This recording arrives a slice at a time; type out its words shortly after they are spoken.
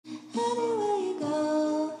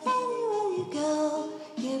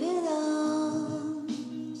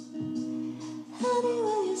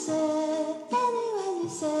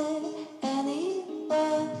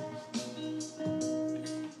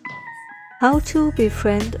How to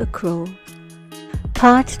befriend a crow.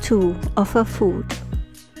 Part 2. Offer food.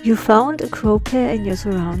 You found a crow pair in your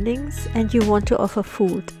surroundings and you want to offer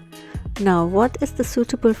food. Now, what is the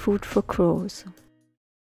suitable food for crows?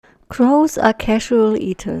 Crows are casual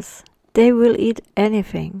eaters. They will eat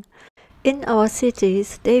anything. In our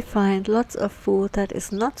cities, they find lots of food that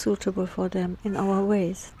is not suitable for them in our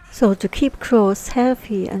ways. So to keep crows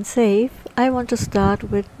healthy and safe, I want to start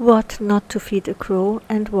with what not to feed a crow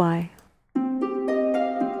and why.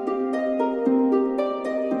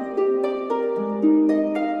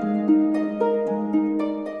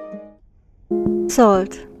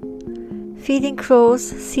 Salt. Feeding crows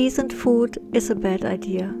seasoned food is a bad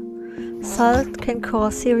idea. Salt can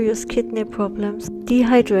cause serious kidney problems,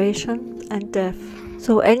 dehydration and death.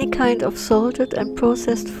 So any kind of salted and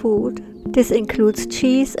processed food, this includes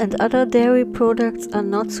cheese and other dairy products, are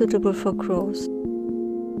not suitable for crows.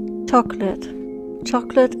 Chocolate.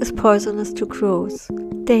 Chocolate is poisonous to crows.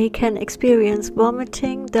 They can experience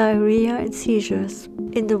vomiting, diarrhea and seizures.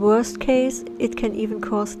 In the worst case, it can even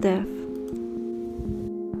cause death.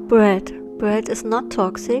 Bread. Bread is not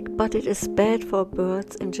toxic, but it is bad for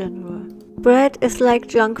birds in general. Bread is like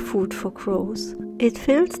junk food for crows. It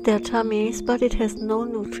fills their tummies, but it has no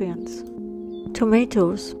nutrients.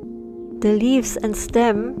 Tomatoes. The leaves and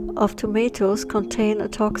stem of tomatoes contain a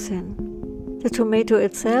toxin. The tomato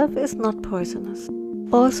itself is not poisonous.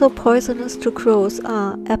 Also poisonous to crows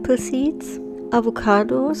are apple seeds,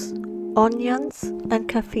 avocados, onions, and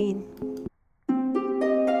caffeine.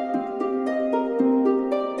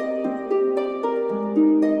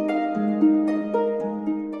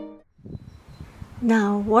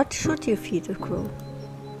 Now, what should you feed a crow?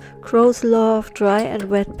 Crows love dry and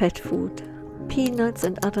wet pet food, peanuts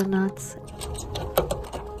and other nuts,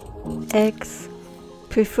 eggs,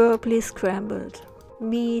 preferably scrambled,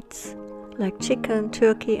 meats like chicken,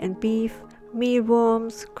 turkey and beef,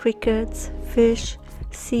 mealworms, crickets, fish,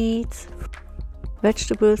 seeds,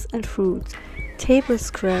 vegetables and fruits. Table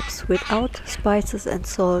scraps without spices and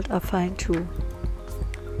salt are fine too.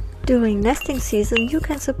 During nesting season, you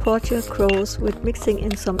can support your crows with mixing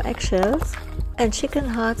in some eggshells and chicken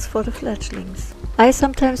hearts for the fledglings. I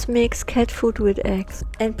sometimes mix cat food with eggs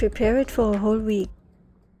and prepare it for a whole week.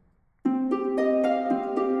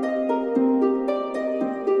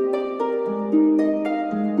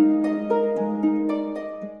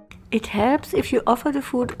 It helps if you offer the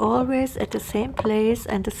food always at the same place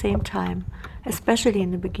and the same time, especially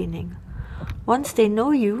in the beginning. Once they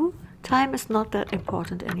know you, time is not that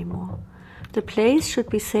important anymore. The place should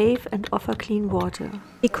be safe and offer clean water,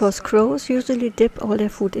 because crows usually dip all their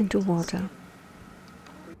food into water.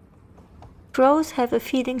 Crows have a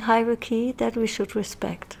feeding hierarchy that we should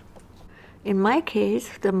respect. In my case,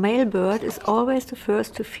 the male bird is always the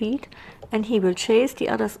first to feed, and he will chase the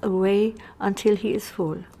others away until he is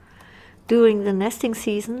full. During the nesting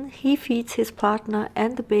season, he feeds his partner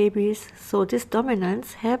and the babies, so this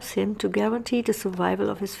dominance helps him to guarantee the survival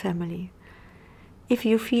of his family. If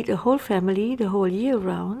you feed a whole family the whole year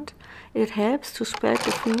round, it helps to spread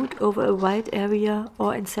the food over a wide area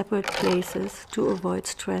or in separate places to avoid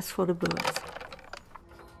stress for the birds.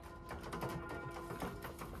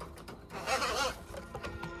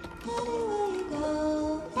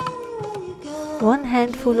 One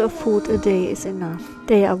handful of food a day is enough.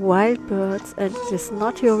 They are wild birds and it is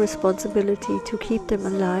not your responsibility to keep them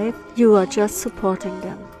alive, you are just supporting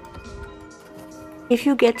them. If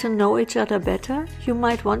you get to know each other better, you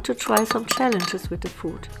might want to try some challenges with the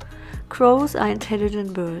food. Crows are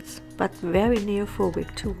intelligent birds, but very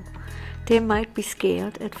neophobic too. They might be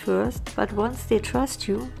scared at first, but once they trust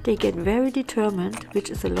you, they get very determined, which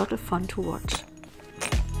is a lot of fun to watch.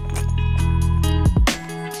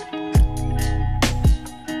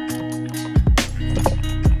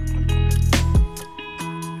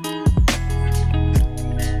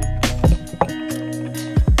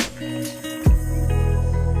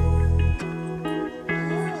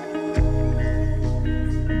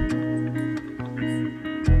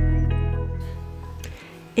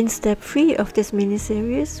 In step 3 of this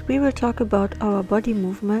mini-series, we will talk about our body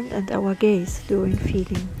movement and our gaze during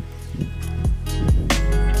feeding.